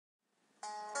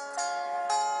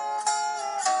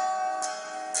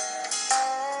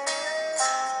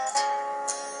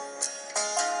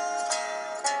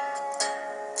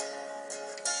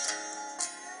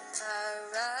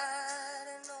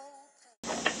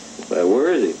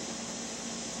Where is he?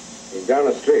 He's down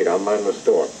the street. I'm minding the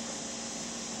store.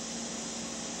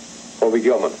 Hobie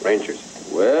Gilman, Rangers.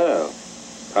 Well,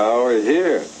 power is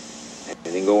here.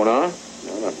 Anything going on?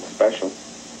 No, nothing special.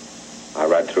 I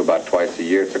ride through about twice a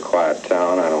year. It's a quiet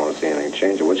town. I don't want to see anything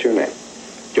change. What's your name?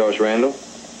 Josh Randall?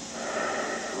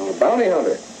 I'm a bounty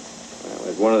hunter. Well,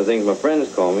 it's one of the things my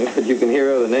friends call me, but you can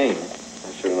hear other names.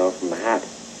 I should have known from the hat.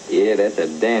 Yeah, that's a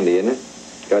dandy, isn't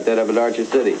it? Got that up at Archer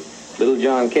City. Little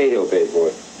John Cahill paid for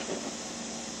it.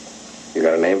 You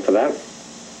got a name for that?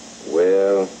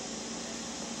 Well,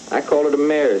 I call it a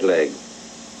mare's leg.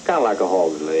 Kind of like a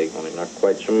hog's leg, only not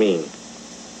quite so mean.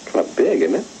 Kind of big,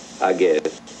 isn't it? I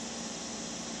guess.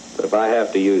 But if I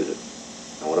have to use it,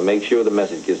 I want to make sure the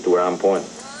message gets to where I'm pointing.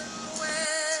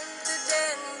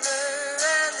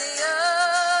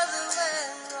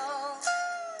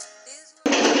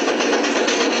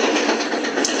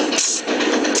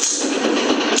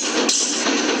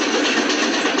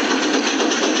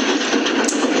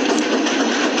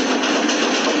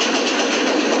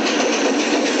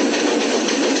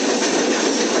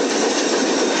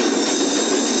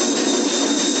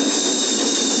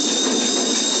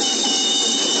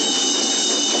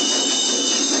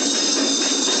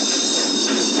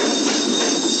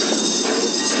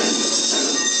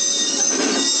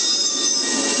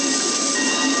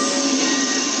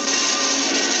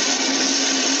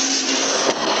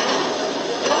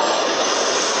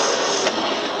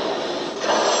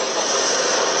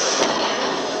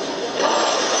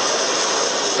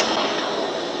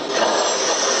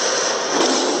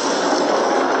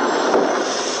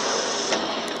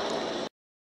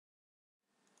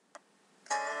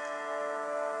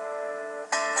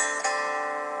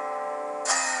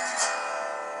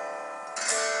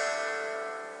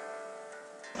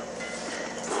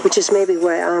 Which is maybe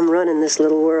why I'm running this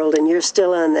little world and you're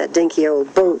still on that dinky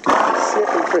old boat,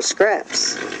 sniffing for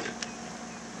scraps.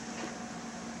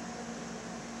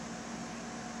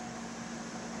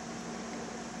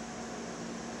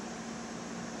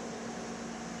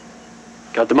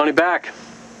 Got the money back.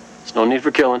 There's no need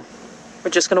for killing.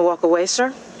 We're just gonna walk away,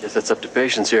 sir? Guess that's up to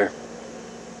patience here.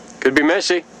 Could be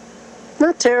messy.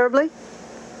 Not terribly.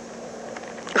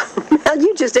 Now,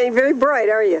 you just ain't very bright,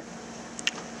 are you?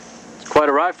 Quite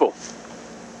a rifle.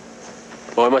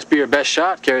 Boy, it must be your best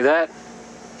shot. Carry that.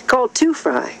 It's called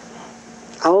two-fry.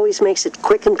 Always makes it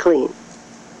quick and clean.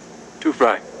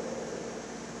 Two-fry.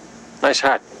 Nice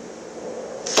hat.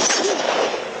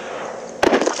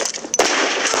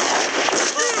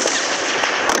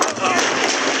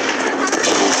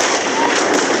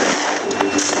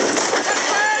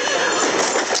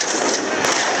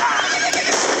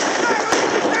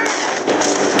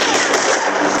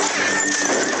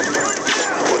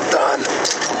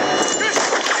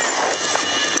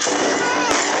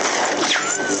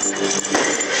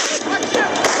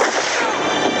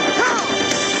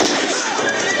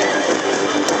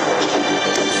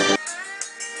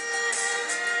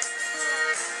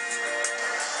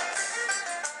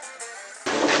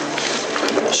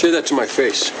 Say that to my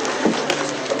face.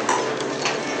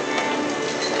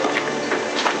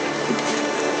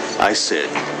 I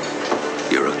said,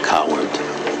 you're a coward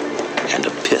and a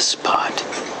piss pot.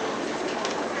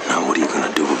 Now what are you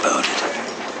gonna do about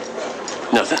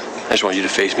it? Nothing. I just want you to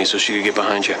face me so she could get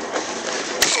behind you.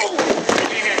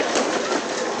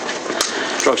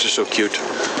 Drugs are so cute.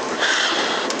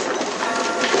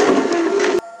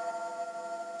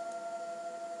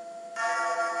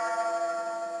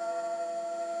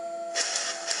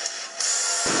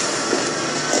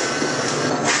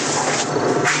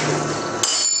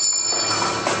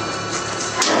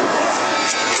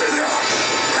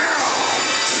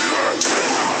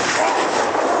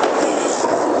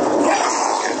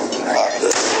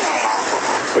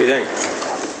 What do you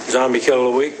think? Zombie kill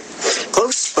of the week?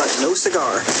 Close, but no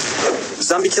cigar.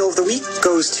 Zombie kill of the week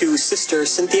goes to Sister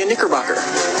Cynthia Knickerbocker.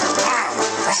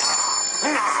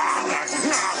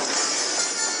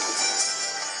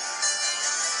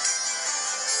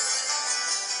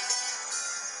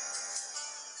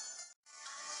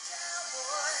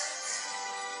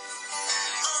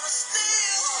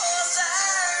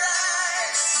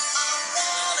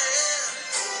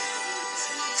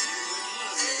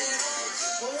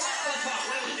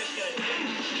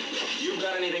 You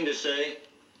got anything to say?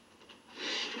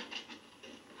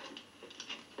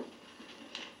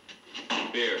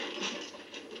 Beer.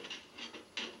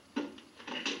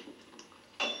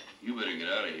 You better get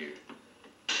out of here.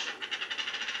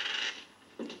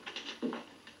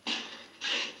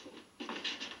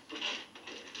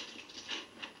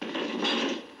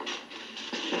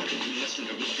 You listen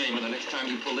to this game, and the next time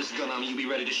you pull this gun on me, you be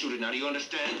ready to shoot it. Now, do you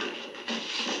understand?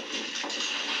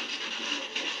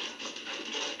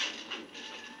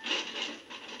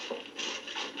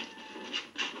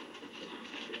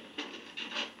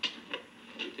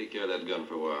 care of that gun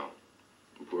for a while.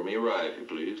 And pour me a rye, if you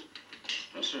please.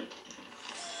 Yes, sir.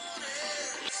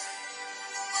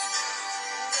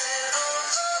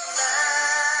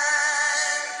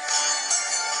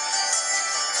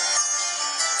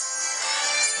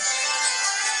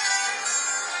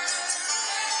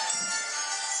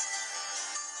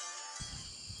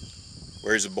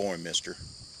 Where's the boy, mister?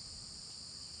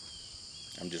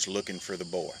 I'm just looking for the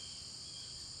boy.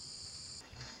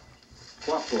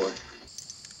 What boy?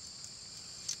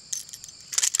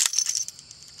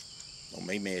 Don't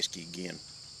make me ask you again.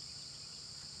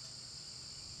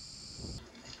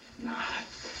 Nah.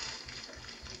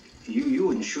 You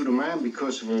wouldn't shoot a man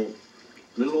because of a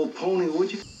little old pony,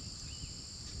 would you?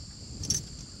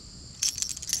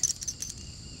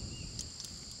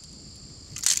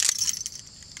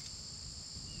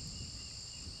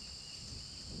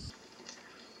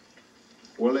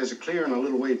 Well, there's a clearing a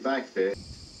little way back there.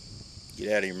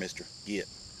 Get out of here, mister. Get.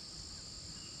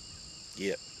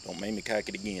 Get. Don't make me cock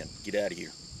it again. Get out of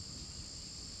here.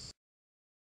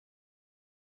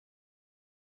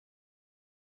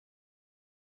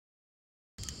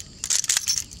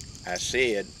 I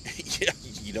said,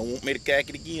 you don't want me to cock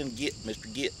it again. Get, mister,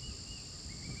 get.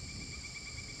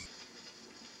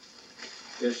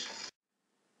 Yes.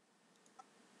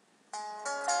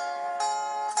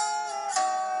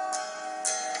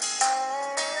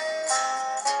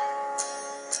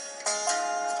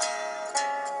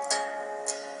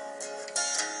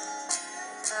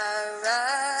 I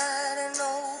ride an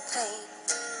old pain,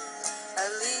 I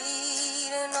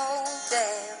lead an old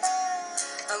dam.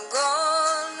 I'm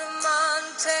going to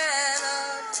Montana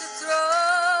to throw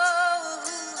a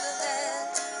hula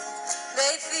hand.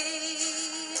 They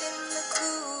feed in the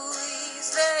coulees,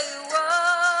 they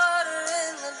water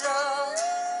in the draw.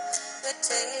 Their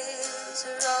tails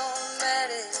are all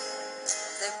matted,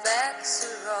 their backs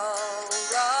are all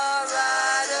raw.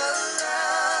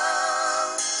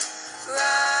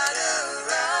 Ride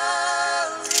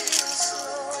around real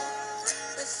slow.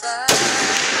 The fire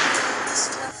and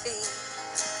snuffy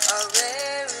are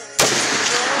raring to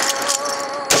go.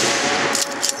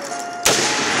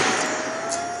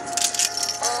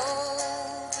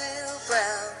 Old Bill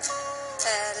Brown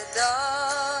had a dog.